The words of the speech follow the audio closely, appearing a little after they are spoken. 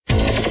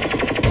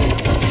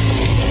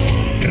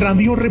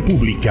Radio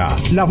República,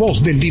 la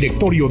voz del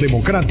Directorio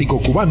Democrático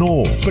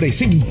Cubano,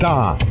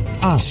 presenta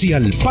Hacia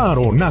el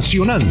Paro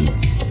Nacional,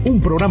 un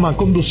programa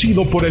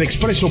conducido por el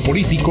expreso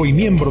político y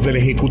miembro del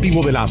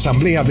Ejecutivo de la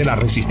Asamblea de la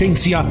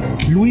Resistencia,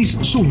 Luis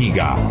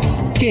Zúñiga.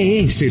 ¿Qué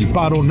es el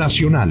paro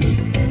nacional?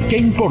 ¿Qué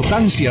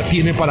importancia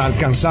tiene para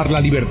alcanzar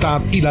la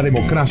libertad y la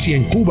democracia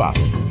en Cuba?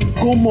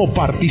 ¿Cómo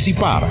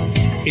participar?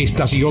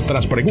 Estas y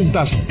otras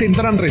preguntas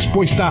tendrán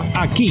respuesta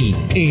aquí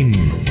en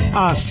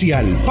Hacia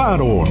el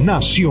Paro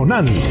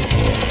Nacional.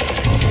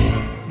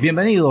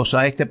 Bienvenidos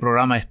a este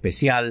programa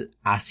especial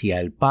Hacia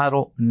el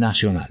Paro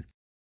Nacional.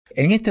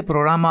 En este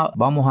programa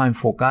vamos a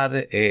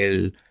enfocar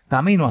el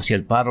camino hacia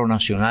el paro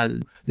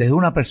nacional desde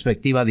una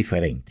perspectiva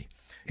diferente.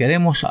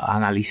 Queremos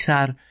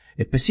analizar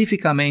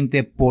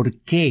específicamente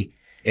por qué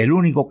el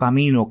único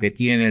camino que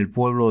tiene el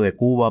pueblo de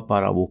Cuba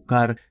para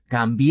buscar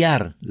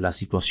cambiar la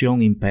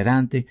situación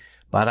imperante,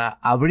 para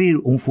abrir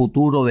un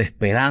futuro de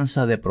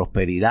esperanza, de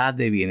prosperidad,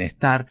 de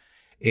bienestar,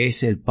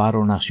 es el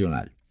paro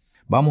nacional.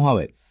 Vamos a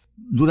ver,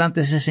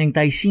 durante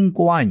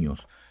 65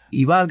 años,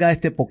 y valga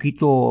este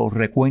poquito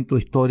recuento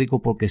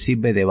histórico porque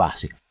sirve de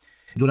base,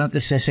 durante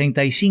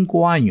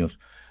 65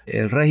 años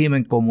el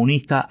régimen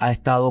comunista ha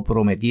estado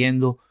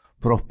prometiendo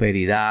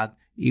prosperidad,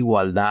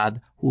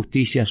 igualdad,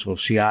 justicia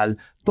social,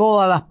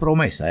 todas las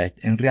promesas.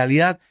 En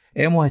realidad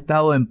hemos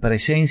estado en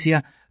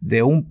presencia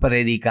de un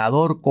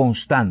predicador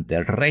constante,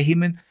 el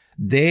régimen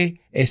de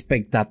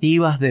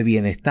expectativas de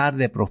bienestar,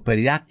 de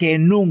prosperidad que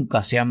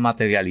nunca se han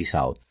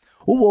materializado.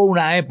 Hubo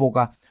una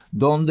época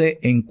donde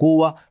en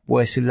Cuba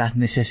pues las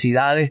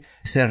necesidades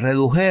se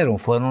redujeron,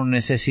 fueron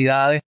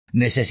necesidades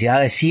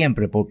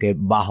siempre, porque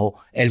bajo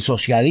el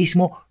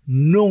socialismo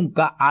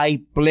nunca hay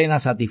plena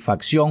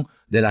satisfacción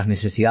de las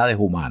necesidades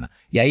humanas.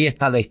 Y ahí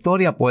está la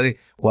historia,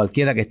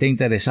 cualquiera que esté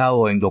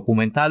interesado en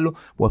documentarlo,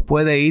 pues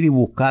puede ir y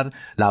buscar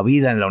la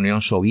vida en la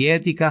Unión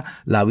Soviética,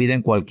 la vida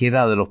en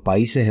cualquiera de los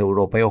países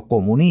europeos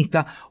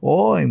comunistas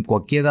o en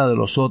cualquiera de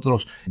los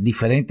otros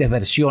diferentes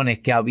versiones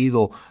que ha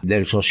habido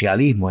del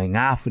socialismo en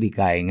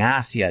África, en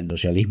Asia, el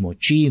socialismo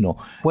chino.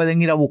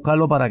 Pueden ir a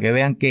buscarlo para que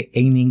vean que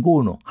en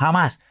ninguno,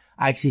 jamás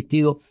ha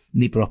existido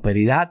ni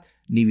prosperidad,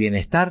 ni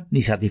bienestar,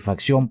 ni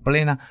satisfacción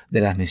plena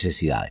de las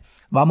necesidades.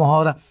 Vamos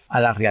ahora a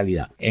la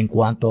realidad en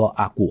cuanto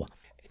a Cuba.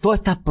 Todas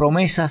estas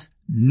promesas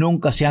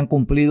nunca se han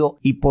cumplido.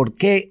 ¿Y por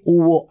qué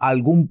hubo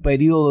algún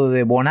periodo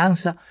de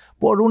bonanza?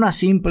 Por una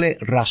simple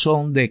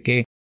razón de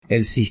que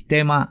el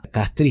sistema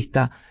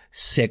castrista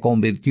se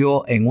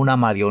convirtió en una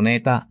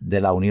marioneta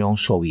de la Unión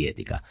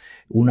Soviética.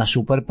 Una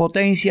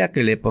superpotencia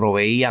que le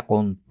proveía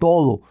con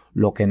todo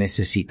lo que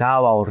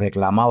necesitaba o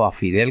reclamaba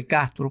Fidel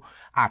Castro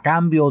a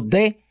cambio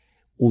de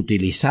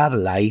utilizar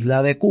la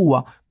isla de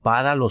Cuba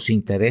para los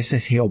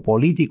intereses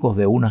geopolíticos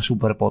de una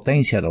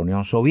superpotencia, la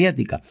Unión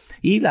Soviética.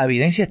 Y la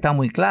evidencia está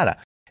muy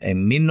clara.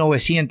 En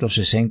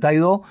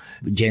 1962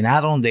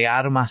 llenaron de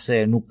armas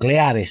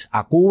nucleares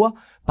a Cuba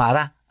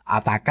para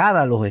atacar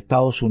a los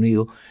Estados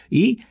Unidos.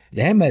 Y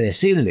déjenme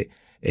decirle,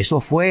 eso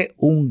fue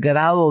un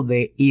grado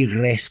de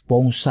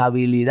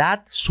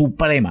irresponsabilidad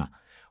suprema,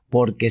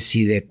 porque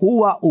si de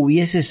Cuba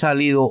hubiese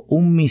salido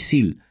un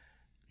misil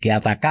que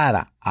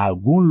atacara a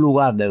algún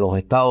lugar de los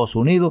Estados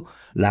Unidos,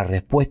 la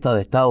respuesta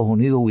de Estados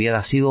Unidos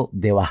hubiera sido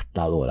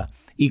devastadora.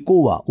 Y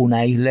Cuba,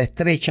 una isla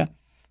estrecha,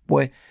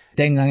 pues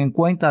tengan en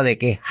cuenta de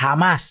que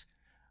jamás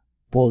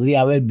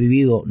podría haber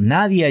vivido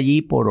nadie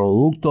allí por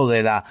producto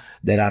de las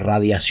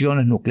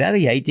radiaciones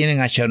nucleares. Y ahí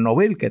tienen a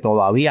Chernobyl, que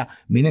todavía,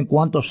 miren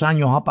cuántos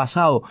años ha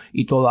pasado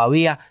y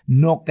todavía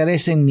no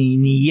crecen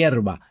ni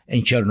hierba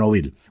en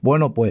Chernobyl.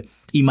 Bueno, pues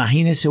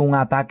imagínense un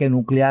ataque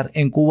nuclear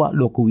en Cuba,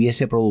 lo que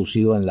hubiese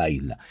producido en la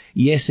isla.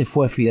 Y ese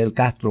fue Fidel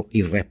Castro,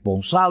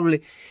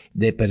 irresponsable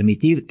de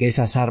permitir que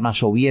esas armas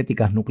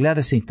soviéticas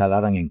nucleares se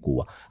instalaran en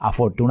Cuba.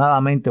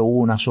 Afortunadamente hubo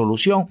una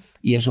solución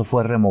y eso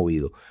fue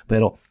removido.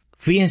 Pero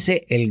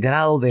fíjense el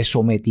grado de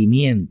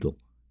sometimiento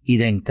y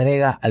de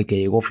entrega al que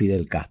llegó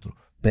Fidel Castro.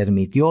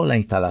 Permitió la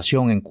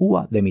instalación en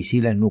Cuba de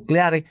misiles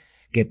nucleares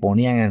que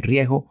ponían en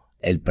riesgo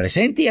el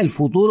presente y el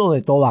futuro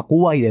de toda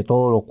Cuba y de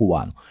todos los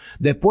cubanos.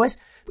 Después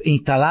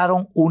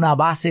instalaron una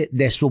base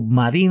de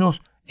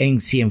submarinos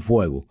en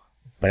Cienfuegos.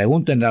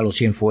 Pregúntenle a los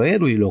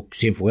cienfuegueros, y los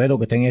cienfuegueros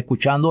que estén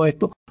escuchando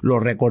esto lo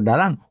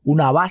recordarán.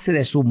 Una base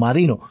de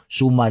submarinos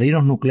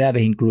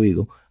nucleares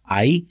incluidos,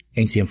 ahí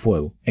en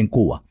Cienfuegos, en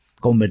Cuba.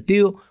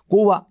 Convertido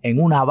Cuba en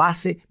una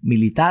base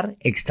militar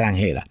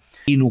extranjera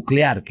y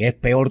nuclear, que es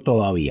peor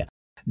todavía.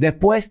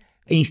 Después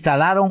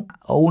instalaron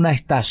una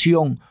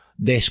estación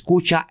de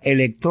escucha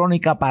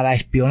electrónica para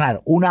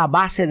espionar, una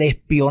base de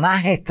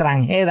espionaje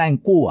extranjera en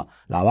Cuba,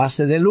 la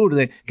base de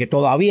Lourdes, que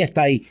todavía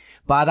está ahí,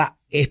 para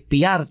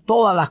espiar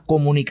todas las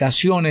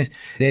comunicaciones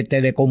de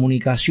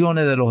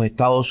telecomunicaciones de los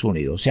Estados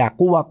Unidos. O sea,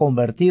 Cuba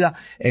convertida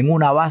en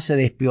una base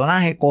de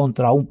espionaje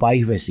contra un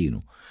país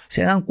vecino.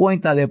 Se dan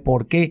cuenta de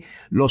por qué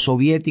los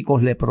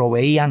soviéticos le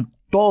proveían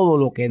todo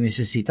lo que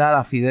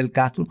necesitara Fidel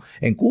Castro.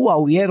 En Cuba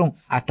hubieron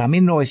hasta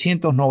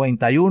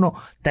 1991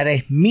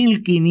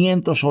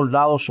 3.500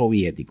 soldados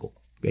soviéticos.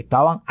 que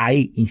estaban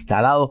ahí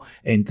instalados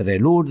entre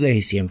Lourdes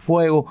y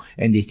Cienfuegos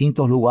en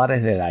distintos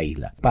lugares de la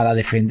isla para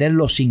defender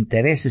los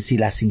intereses y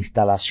las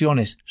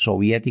instalaciones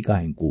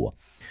soviéticas en Cuba.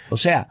 O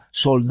sea,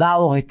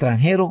 soldados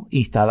extranjeros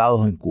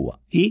instalados en Cuba.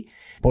 Y,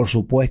 por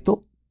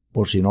supuesto,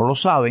 por si no lo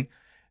saben,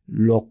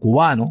 los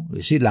cubanos, es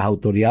decir, las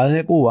autoridades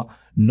de Cuba,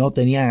 no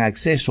tenían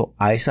acceso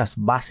a esas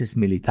bases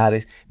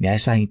militares ni a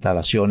esas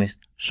instalaciones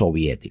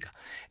soviéticas.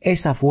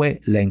 Esa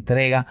fue la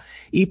entrega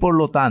y por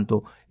lo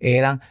tanto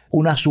eran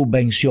una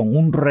subvención,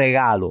 un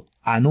regalo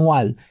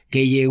anual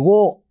que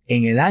llegó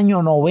en el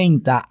año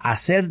 90 a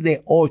ser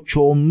de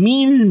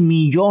 8.000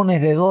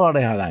 millones de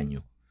dólares al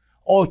año.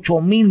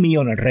 8.000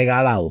 millones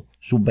regalados,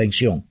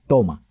 subvención.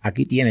 Toma,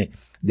 aquí tiene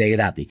de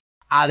gratis.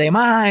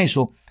 Además a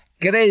eso,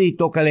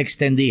 crédito que le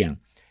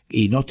extendían.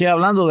 Y no estoy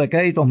hablando de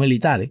créditos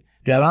militares,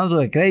 estoy hablando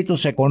de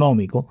créditos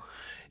económicos.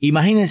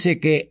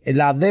 Imagínense que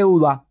la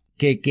deuda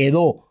que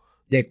quedó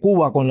de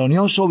Cuba con la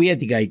Unión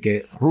Soviética y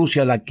que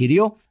Rusia la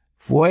adquirió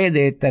fue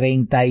de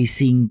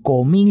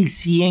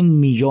 35.100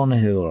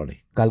 millones de dólares.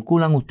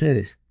 Calculan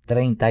ustedes,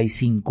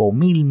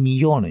 35.000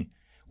 millones.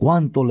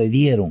 ¿Cuánto le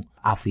dieron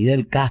a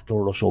Fidel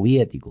Castro los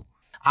soviéticos?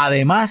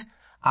 Además,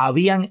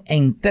 habían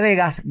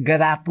entregas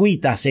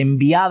gratuitas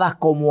enviadas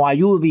como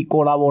ayuda y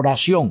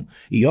colaboración.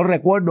 Y yo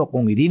recuerdo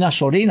con Irina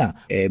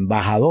Zorina,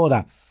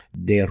 embajadora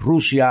de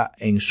Rusia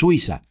en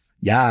Suiza,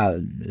 ya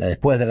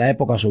después de la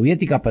época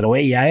soviética, pero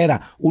ella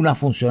era una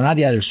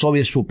funcionaria del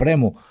Soviet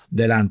Supremo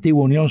de la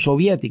antigua Unión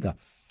Soviética.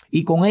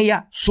 Y con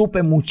ella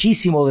supe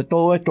muchísimo de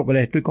todo esto que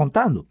les estoy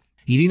contando.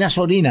 Irina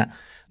Zorina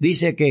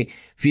dice que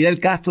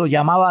Fidel Castro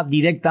llamaba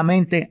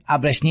directamente a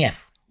Brezhnev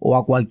o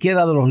a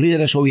cualquiera de los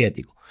líderes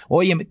soviéticos.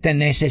 Oye, te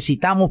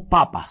necesitamos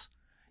papas.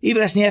 Y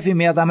Brezhnev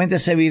inmediatamente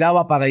se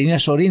viraba para Irina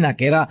Zorina,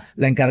 que era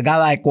la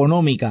encargada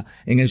económica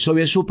en el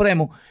Soviet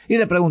Supremo, y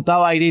le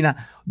preguntaba a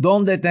Irina,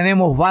 ¿dónde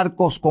tenemos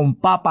barcos con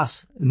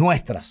papas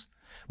nuestras?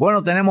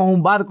 Bueno, tenemos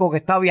un barco que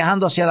está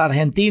viajando hacia la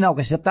Argentina o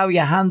que se está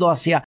viajando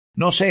hacia,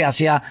 no sé,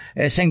 hacia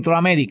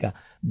Centroamérica.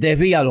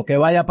 Desvíalo, que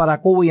vaya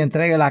para Cuba y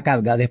entregue la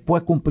carga.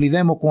 Después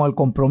cumpliremos con el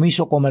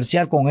compromiso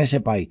comercial con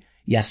ese país.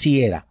 Y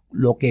así era.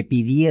 Lo que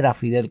pidiera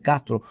Fidel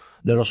Castro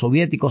de los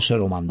soviéticos se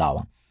lo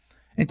mandaban.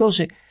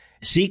 Entonces,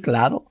 sí,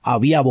 claro,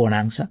 había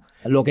bonanza.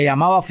 Lo que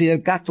llamaba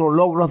Fidel Castro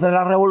logros de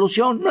la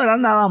revolución no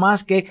eran nada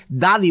más que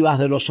dádivas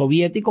de los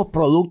soviéticos,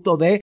 producto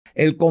de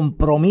el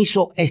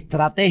compromiso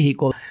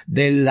estratégico,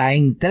 de la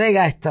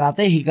entrega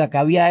estratégica que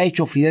había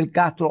hecho Fidel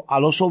Castro a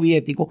los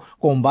soviéticos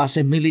con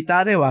bases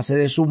militares, bases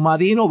de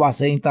submarinos,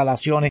 bases de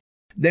instalaciones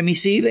de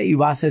misiles y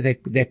bases de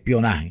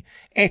espionaje.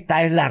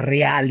 Esta es la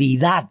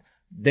realidad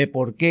de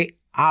por qué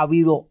ha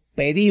habido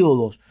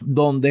periodos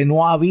donde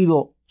no ha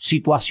habido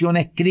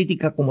situaciones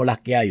críticas como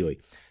las que hay hoy.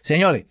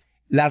 Señores,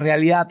 la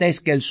realidad es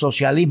que el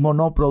socialismo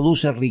no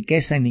produce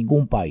riqueza en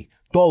ningún país.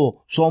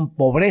 Todo son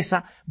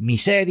pobreza,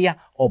 miseria,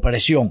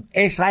 opresión.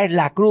 Esa es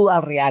la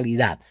cruda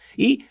realidad.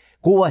 Y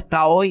Cuba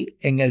está hoy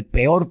en el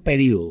peor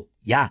periodo.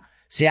 Ya,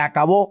 se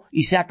acabó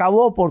y se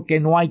acabó porque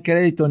no hay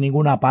crédito en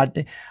ninguna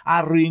parte.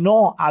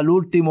 Arruinó al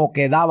último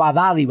que daba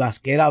dádivas,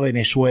 que era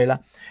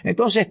Venezuela.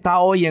 Entonces está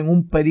hoy en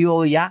un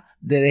periodo ya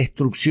de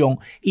destrucción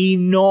y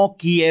no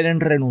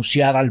quieren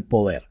renunciar al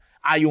poder.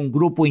 Hay un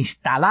grupo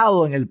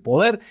instalado en el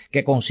poder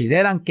que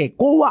consideran que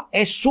Cuba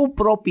es su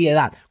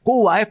propiedad.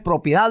 Cuba es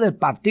propiedad del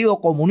Partido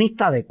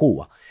Comunista de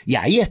Cuba. Y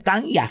ahí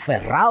están y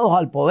aferrados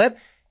al poder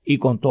y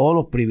con todos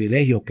los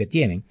privilegios que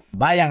tienen.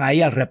 Vayan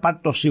ahí al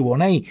reparto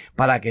Siboney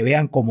para que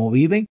vean cómo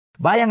viven.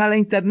 Vayan a la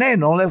internet,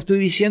 no les estoy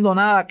diciendo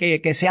nada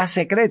que sea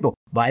secreto.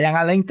 Vayan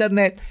a la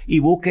internet y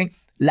busquen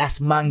las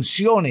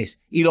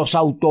mansiones y los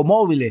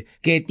automóviles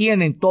que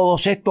tienen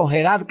todos estos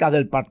jerarcas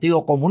del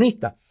Partido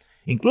Comunista.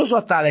 Incluso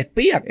hasta el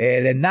espía,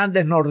 el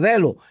Hernández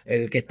Nordelo,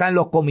 el que está en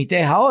los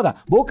comités ahora,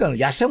 búsquenlo,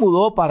 ya se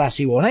mudó para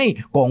Siboney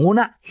con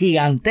una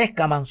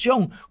gigantesca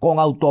mansión, con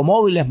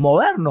automóviles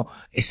modernos.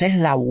 Esa es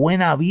la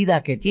buena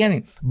vida que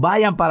tienen.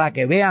 Vayan para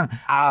que vean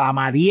a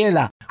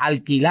Mariela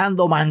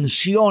alquilando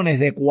mansiones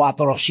de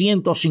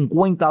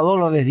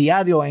 $450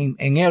 diarios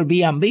en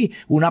Airbnb,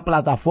 una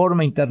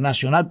plataforma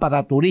internacional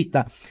para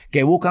turistas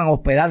que buscan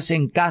hospedarse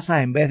en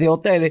casas en vez de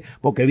hoteles,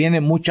 porque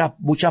vienen muchas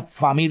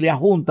familias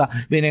juntas,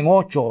 vienen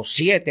 8,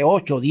 7,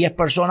 8, 10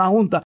 personas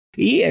juntas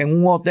y en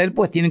un hotel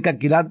pues tienen que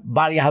alquilar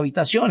varias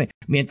habitaciones,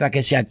 mientras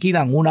que si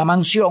alquilan una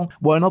mansión,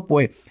 bueno,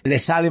 pues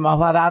les sale más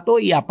barato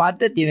y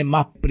aparte tienen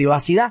más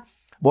privacidad.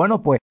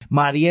 Bueno, pues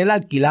Mariela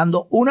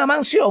alquilando una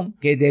mansión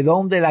que ¿de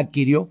dónde la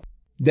adquirió?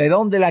 ¿De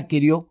dónde la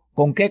adquirió?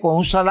 ¿Con qué? ¿Con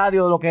un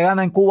salario de lo que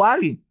gana en Cuba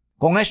alguien?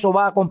 ¿Con eso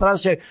va a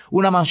comprarse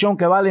una mansión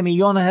que vale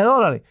millones de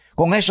dólares?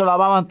 ¿Con eso la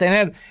va a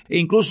mantener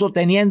incluso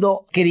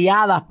teniendo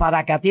criadas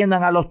para que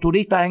atiendan a los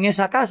turistas en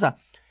esa casa?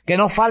 Que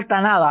no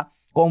falta nada,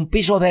 con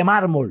pisos de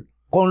mármol,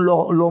 con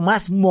lo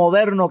más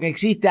moderno que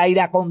existe,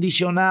 aire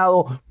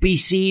acondicionado,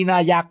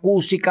 piscina,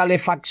 jacuzzi,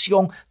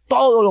 calefacción,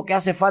 todo lo que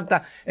hace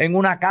falta en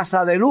una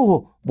casa de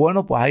lujo.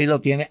 Bueno, pues ahí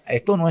lo tiene.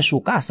 Esto no es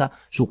su casa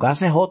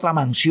es otra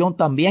mansión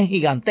también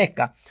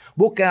gigantesca.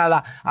 Busquen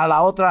a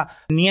la otra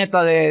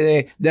nieta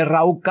de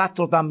Raúl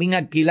Castro también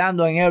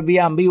alquilando en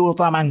Airbnb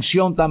otra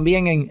mansión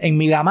también en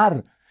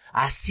Miramar.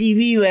 Así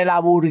vive la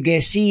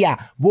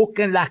burguesía.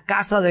 Busquen las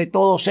casas de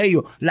todos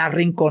ellos. La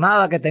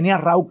rinconada que tenía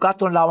Raúl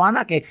Castro en La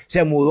Habana, que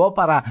se mudó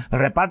para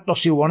Reparto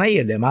Siboney,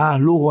 el de más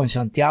lujo en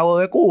Santiago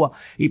de Cuba.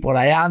 Y por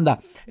allá anda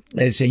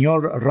el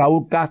señor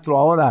Raúl Castro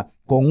ahora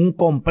con un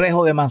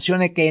complejo de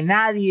mansiones que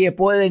nadie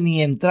puede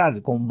ni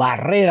entrar, con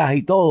barreras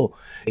y todo.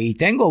 Y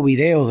tengo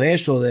videos de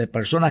eso, de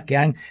personas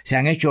que se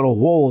han hecho los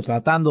bobos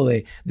tratando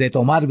de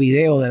tomar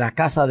videos de la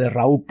casa de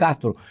Raúl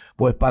Castro,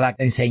 pues para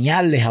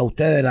enseñarles a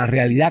ustedes la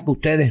realidad que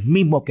ustedes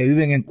mismos que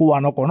viven en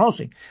Cuba no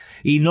conocen.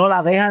 Y no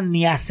la dejan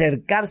ni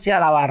acercarse a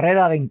la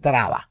barrera de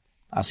entrada.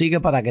 Así que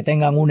para que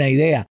tengan una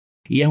idea.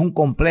 Y es un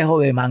complejo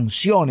de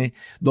mansiones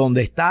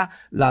donde está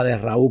la de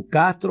Raúl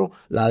Castro,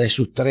 la de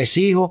sus 3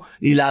 hijos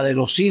y la de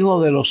los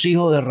hijos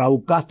de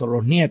Raúl Castro,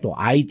 los nietos.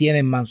 Ahí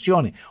tienen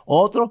mansiones.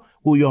 Otros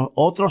cuyos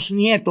otros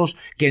nietos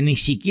que ni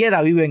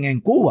siquiera viven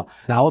en Cuba.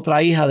 La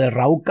otra hija de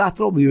Raúl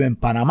Castro vive en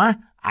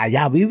Panamá.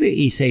 Allá vive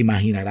y se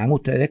imaginarán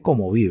ustedes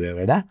cómo vive,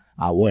 ¿verdad?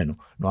 Bueno,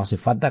 no hace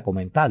falta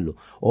comentarlo.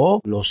 O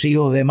los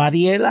hijos de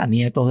Mariela,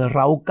 nietos de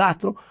Raúl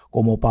Castro,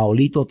 como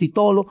Paolito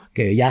Titolo,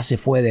 que ya se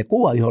fue de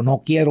Cuba. Dijo,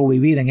 no quiero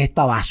vivir en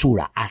esta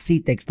basura. Así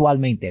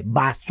textualmente,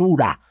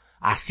 basura.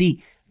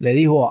 Así le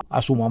dijo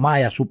a su mamá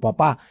y a su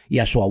papá y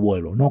a su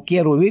abuelo. No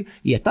quiero vivir.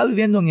 Y está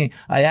viviendo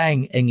allá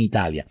en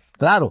Italia.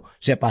 Claro,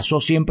 se pasó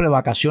siempre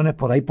vacaciones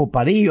por ahí por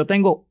París. Yo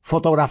tengo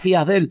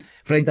fotografías de él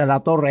frente a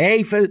la Torre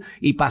Eiffel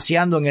y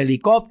paseando en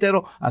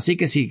helicóptero. Así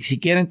que si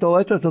quieren todo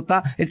esto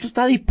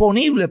está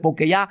disponible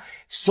porque ya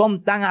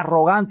son tan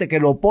arrogantes que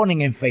lo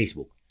ponen en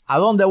Facebook. ¿A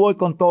dónde voy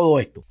con todo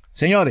esto?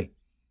 Señores,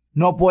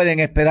 no pueden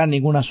esperar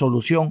ninguna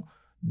solución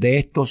de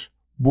estos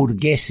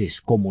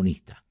burgueses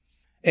comunistas.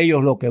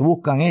 Ellos lo que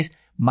buscan es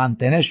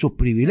mantener sus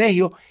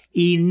privilegios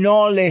y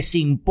no les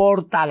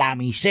importa la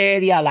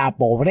miseria, la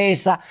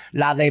pobreza,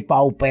 la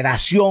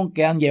depauperación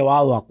que han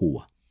llevado a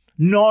Cuba.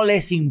 No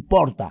les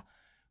importa,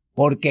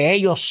 porque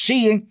ellos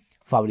siguen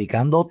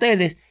fabricando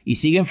hoteles y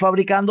siguen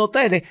fabricando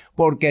hoteles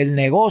porque el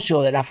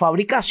negocio de la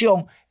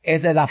fabricación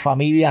es de la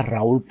familia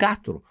Raúl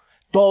Castro.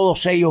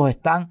 Todos ellos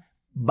están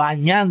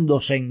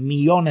bañándose en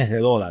millones de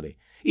dólares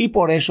y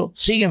por eso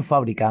siguen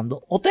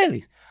fabricando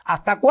hoteles.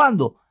 ¿Hasta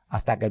cuándo?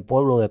 Hasta que el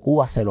pueblo de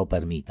Cuba se lo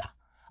permita.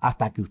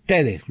 Hasta que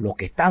ustedes, los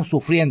que están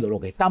sufriendo, los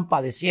que están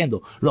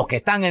padeciendo, los que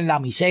están en la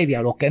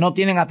miseria, los que no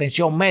tienen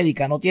atención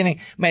médica, no tienen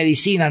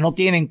medicina, no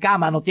tienen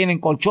cama, no tienen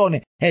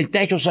colchones, el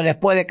techo se les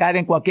puede caer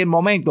en cualquier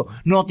momento,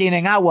 no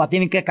tienen agua,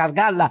 tienen que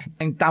cargarla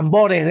en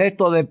tambores de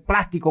estos de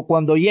plástico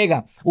cuando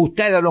llegan.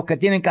 Ustedes los que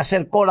tienen que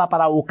hacer cola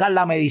para buscar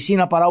la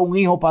medicina para un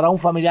hijo, para un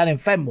familiar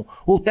enfermo.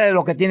 Ustedes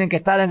los que tienen que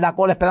estar en la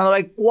cola esperando a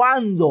ver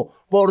cuándo,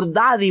 por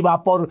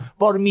dádiva,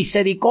 por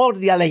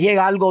misericordia, les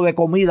llega algo de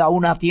comida a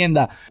una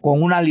tienda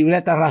con una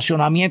libreta de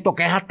racionamiento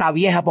que es hasta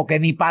vieja porque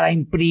ni para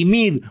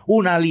imprimir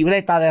una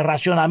libreta de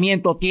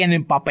racionamiento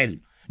tienen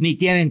papel, ni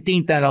tienen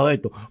tinta en los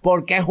esto,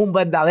 porque es un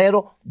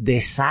verdadero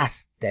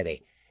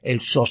desastre el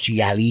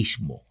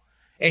socialismo.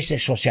 Ese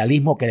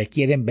socialismo que les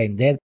quieren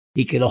vender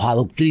y que los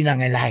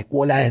adoctrinan en las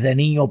escuelas desde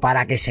niños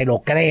para que se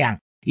lo crean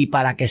y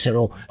para que se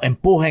lo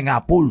empujen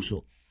a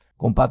pulso.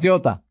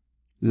 Compatriota,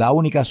 la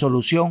única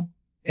solución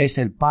es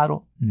el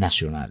paro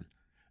nacional.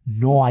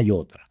 No hay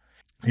otra.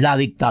 La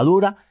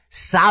dictadura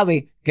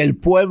sabe que el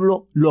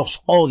pueblo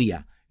los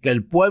odia, que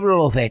el pueblo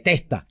los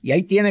detesta. Y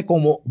ahí tiene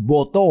como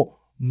votó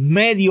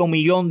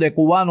 500,000 de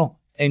cubanos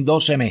en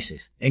 12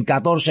 meses, en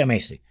 14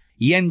 meses,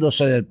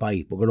 yéndose del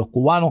país. Porque los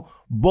cubanos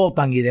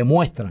votan y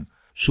demuestran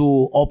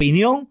su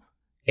opinión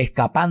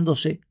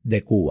escapándose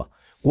de Cuba.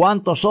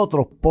 ¿Cuántos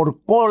otros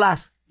por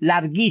colas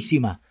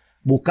larguísimas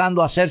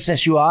buscando hacerse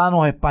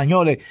ciudadanos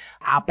españoles,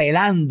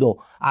 apelando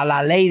a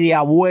la ley de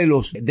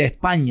abuelos de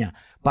España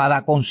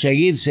para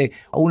conseguirse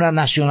una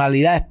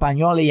nacionalidad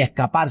española y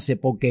escaparse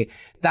porque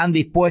están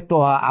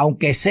dispuestos a,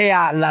 aunque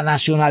sea la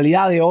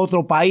nacionalidad de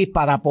otro país,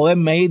 para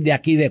poderme ir de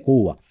aquí de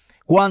Cuba?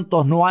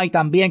 ¿Cuántos no hay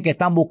también que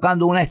están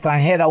buscando una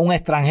extranjera, un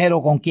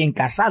extranjero con quien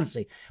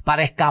casarse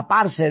para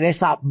escaparse de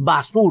esa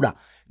basura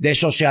de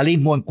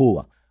socialismo en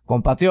Cuba?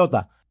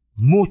 Compatriotas,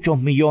 muchos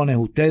millones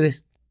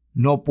ustedes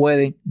no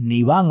pueden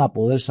ni van a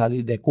poder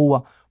salir de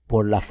Cuba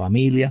por la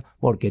familia,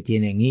 porque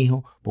tienen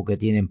hijos, porque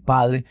tienen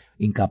padres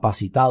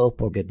incapacitados,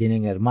 porque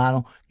tienen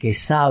hermanos que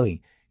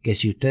saben que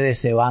si ustedes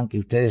se van, que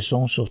ustedes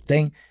son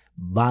sostén,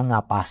 van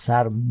a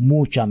pasar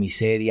mucha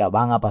miseria,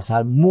 van a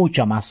pasar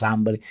mucha más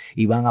hambre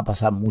y van a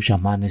pasar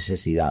muchas más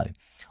necesidades.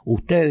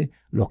 Ustedes,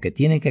 los que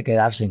tienen que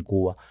quedarse en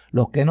Cuba,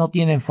 los que no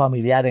tienen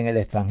familiar en el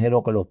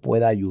extranjero que los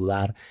pueda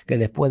ayudar, que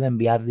les pueda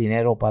enviar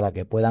dinero para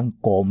que puedan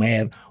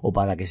comer o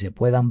para que se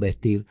puedan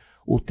vestir,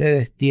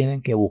 ustedes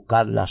tienen que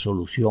buscar la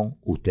solución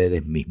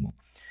ustedes mismos.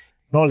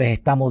 No les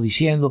estamos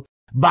diciendo,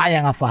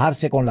 vayan a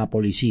fajarse con la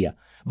policía,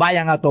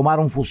 vayan a tomar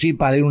un fusil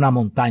para ir a una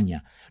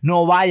montaña.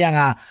 no vayan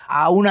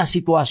a una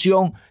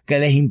situación que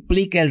les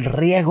implique el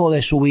riesgo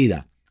de su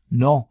vida.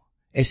 No,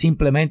 es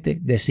simplemente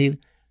decir,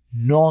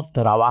 no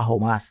trabajo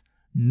más,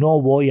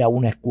 no voy a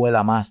una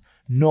escuela más,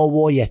 no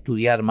voy a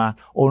estudiar más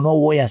o no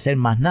voy a hacer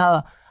más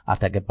nada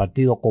hasta que el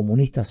Partido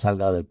Comunista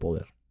salga del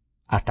poder.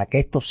 Hasta que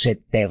esto se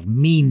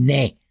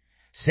termine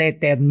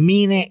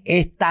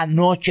esta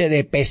noche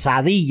de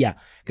pesadilla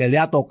que le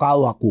ha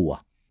tocado a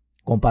Cuba.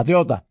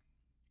 Compatriotas,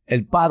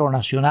 el paro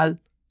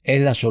nacional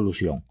es la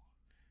solución.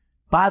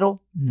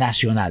 Paro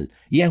nacional.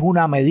 Y es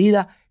una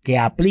medida que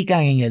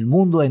aplican en el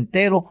mundo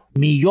entero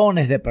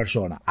millones de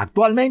personas.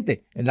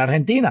 Actualmente, en la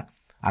Argentina,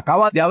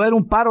 acaba de haber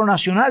un paro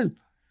nacional.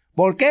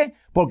 ¿Por qué?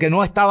 Porque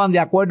no estaban de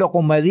acuerdo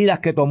con medidas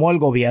que tomó el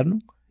gobierno.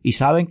 ¿Y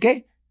saben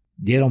qué?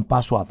 Dieron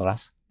paso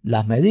atrás.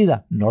 Las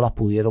medidas no las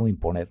pudieron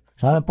imponer.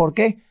 ¿Saben por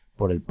qué?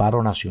 Por el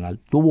paro nacional.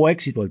 Tuvo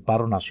éxito el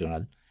paro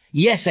nacional.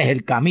 Y ese es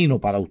el camino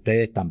para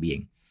ustedes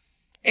también.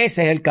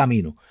 Ese es el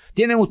camino.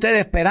 ¿Tienen ustedes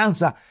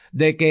esperanza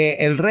de que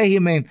el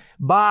régimen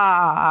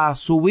va a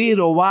subir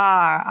o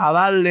va a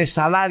darle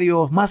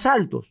salarios más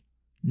altos?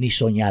 Ni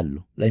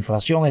soñarlo. La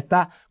inflación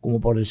está como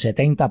por el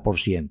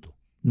 70%.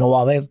 No va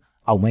a haber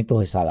aumentos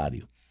de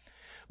salario.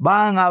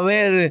 ¿Van a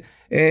haber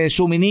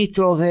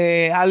suministros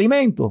de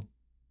alimentos?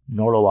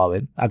 No lo va a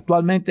haber.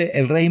 Actualmente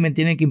el régimen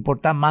tiene que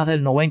importar más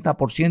del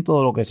 90%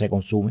 de lo que se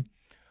consume.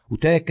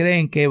 ¿Ustedes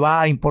creen que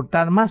va a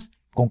importar más?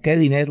 ¿Con qué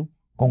dinero?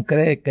 ¿Con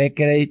qué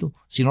crédito?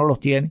 Si no los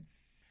tiene.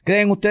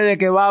 ¿Creen ustedes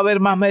que va a haber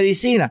más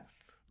medicina?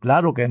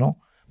 Claro que no.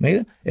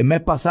 Mira, el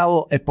mes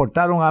pasado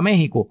exportaron a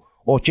México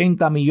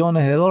 80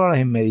 millones de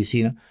dólares en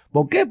medicina.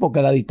 ¿Por qué?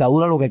 Porque la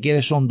dictadura lo que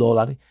quiere son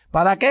dólares.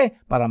 ¿Para qué?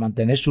 Para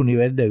mantener su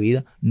nivel de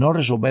vida, no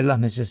resolver las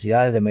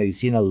necesidades de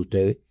medicina de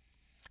ustedes.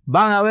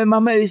 ¿Van a haber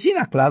más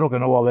medicinas? Claro que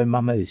no va a haber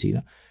más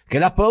medicina. ¿Que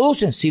las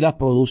producen? Sí las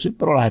producen,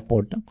 pero las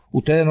exportan.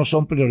 Ustedes no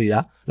son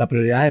prioridad. La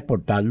prioridad es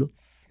exportarlo.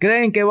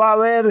 ¿Creen que va a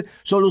haber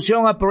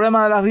solución al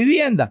problema de las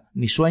viviendas?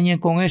 Ni sueñen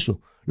con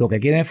eso. Lo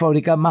que quieren es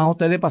fabricar más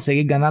hoteles para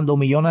seguir ganando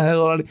millones de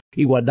dólares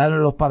y guardar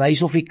en los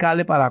paraísos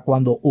fiscales para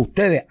cuando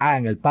ustedes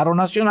hagan el paro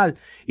nacional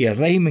y el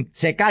régimen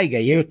se caiga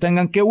y ellos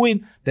tengan que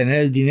huir,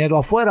 tener el dinero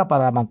afuera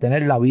para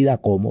mantener la vida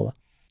cómoda.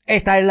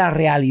 Esta es la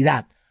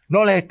realidad.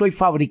 No les estoy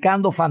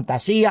fabricando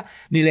fantasía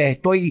ni les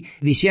estoy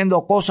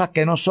diciendo cosas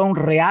que no son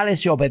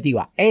reales y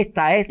objetivas.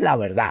 Esta es la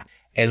verdad.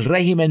 El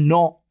régimen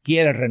no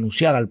quiere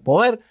renunciar al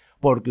poder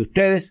porque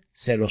ustedes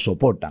se lo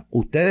soportan,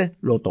 ustedes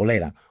lo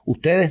toleran,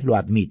 ustedes lo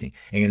admiten.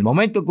 En el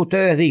momento en que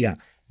ustedes digan,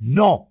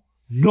 no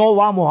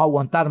vamos a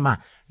aguantar más,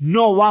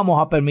 no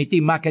vamos a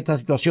permitir más que esta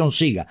situación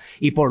siga,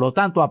 y por lo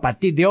tanto a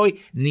partir de hoy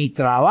ni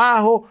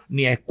trabajo,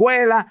 ni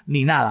escuela,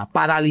 ni nada,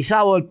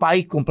 paralizado el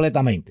país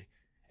completamente.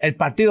 El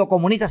Partido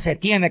Comunista se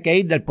tiene que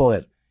ir del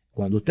poder.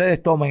 Cuando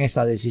ustedes tomen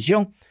esa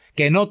decisión,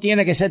 que no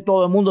tiene que ser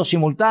todo el mundo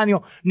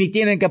simultáneo, ni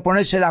tienen que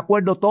ponerse de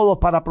acuerdo todos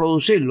para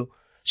producirlo,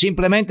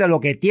 simplemente lo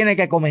que tiene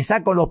que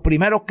comenzar con los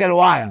primeros que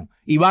lo hagan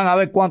y van a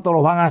ver cuántos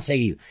los van a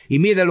seguir. Y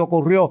mire lo que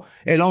ocurrió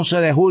el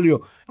 11 de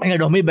julio en el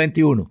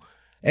 2021.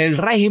 El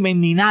régimen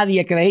ni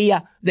nadie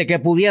creía de que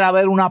pudiera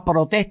haber una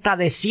protesta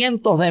de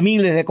cientos de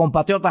miles de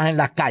compatriotas en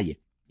las calles.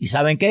 ¿Y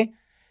saben qué?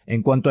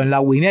 En cuanto en La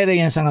Guinera y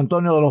en San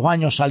Antonio de los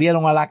Baños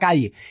salieron a la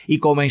calle y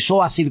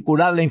comenzó a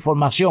circular la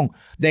información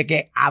de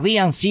que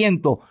habían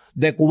cientos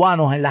de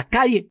cubanos en las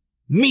calles,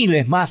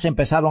 miles más se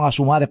empezaron a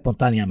sumar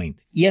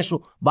espontáneamente. Y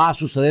eso va a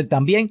suceder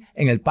también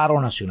en el paro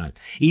nacional.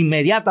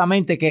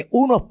 Inmediatamente que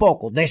unos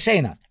pocos,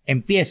 decenas,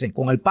 empiecen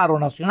con el paro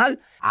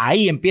nacional,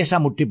 ahí empieza a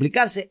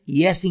multiplicarse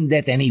y es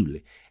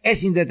indetenible.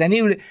 Es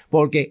indetenible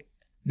porque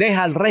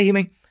deja al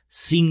régimen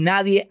sin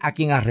nadie a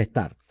quien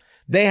arrestar.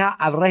 Deja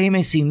al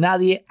régimen sin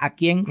nadie a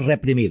quien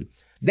reprimir.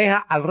 Deja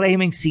al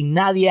régimen sin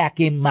nadie a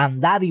quien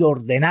mandar y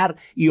ordenar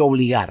y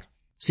obligar.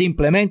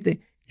 Simplemente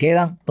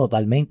quedan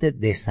totalmente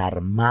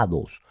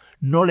desarmados.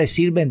 No les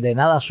sirven de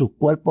nada sus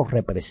cuerpos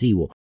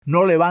represivos.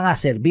 No le van a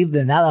servir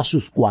de nada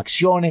sus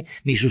coacciones,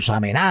 ni sus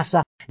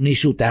amenazas, ni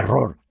su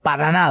terror.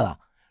 Para nada.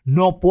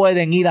 No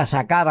pueden ir a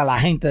sacar a la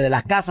gente de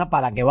las casas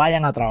para que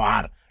vayan a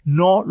trabajar.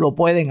 No lo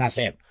pueden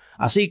hacer.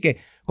 Así que,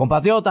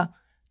 compatriota,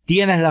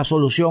 tienes la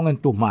solución en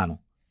tus manos.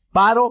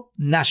 Paro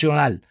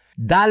nacional.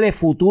 Dale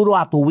futuro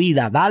a tu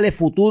vida. Dale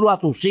futuro a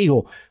tus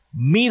hijos.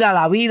 Mira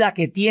la vida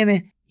que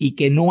tienes y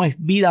que no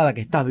es vida la que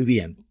estás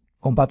viviendo.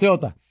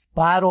 Compatriota,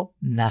 paro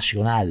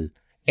nacional.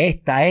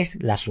 Esta es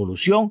la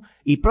solución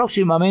y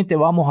próximamente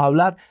vamos a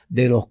hablar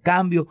de los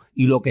cambios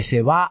y lo que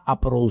se va a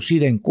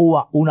producir en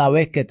Cuba una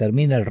vez que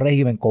termine el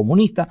régimen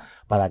comunista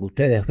para que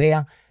ustedes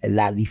vean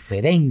la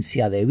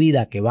diferencia de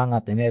vida que van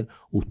a tener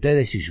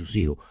ustedes y sus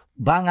hijos.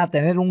 Van a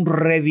tener un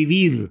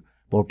revivir,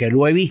 porque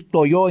lo he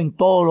visto yo en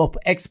todos los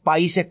ex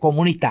países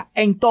comunistas,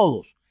 en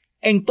todos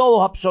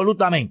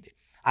absolutamente.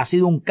 Ha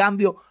sido un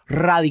cambio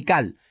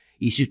radical.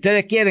 Y si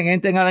ustedes quieren,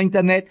 entren a la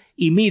internet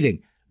y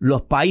miren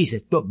los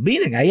países.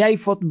 Miren, ahí hay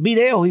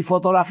videos y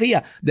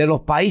fotografías de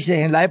los países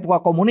en la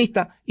época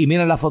comunista y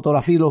miren la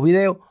fotografía y los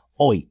videos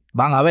hoy.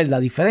 Van a ver la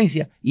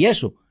diferencia y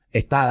eso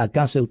está al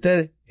alcance de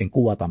ustedes en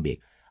Cuba también.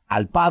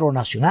 Al paro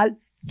nacional,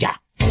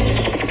 ya.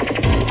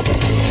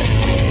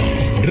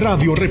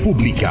 Radio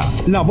República,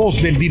 la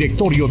voz del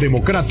Directorio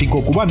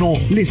Democrático Cubano,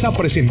 les ha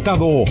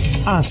presentado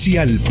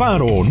Hacia el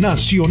Paro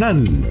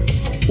Nacional.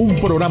 Un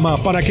programa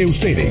para que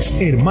ustedes,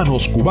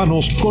 hermanos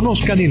cubanos,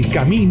 conozcan el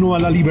camino a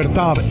la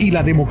libertad y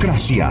la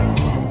democracia.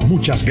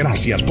 Muchas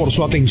gracias por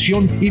su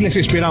atención y les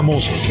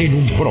esperamos en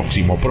un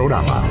próximo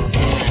programa.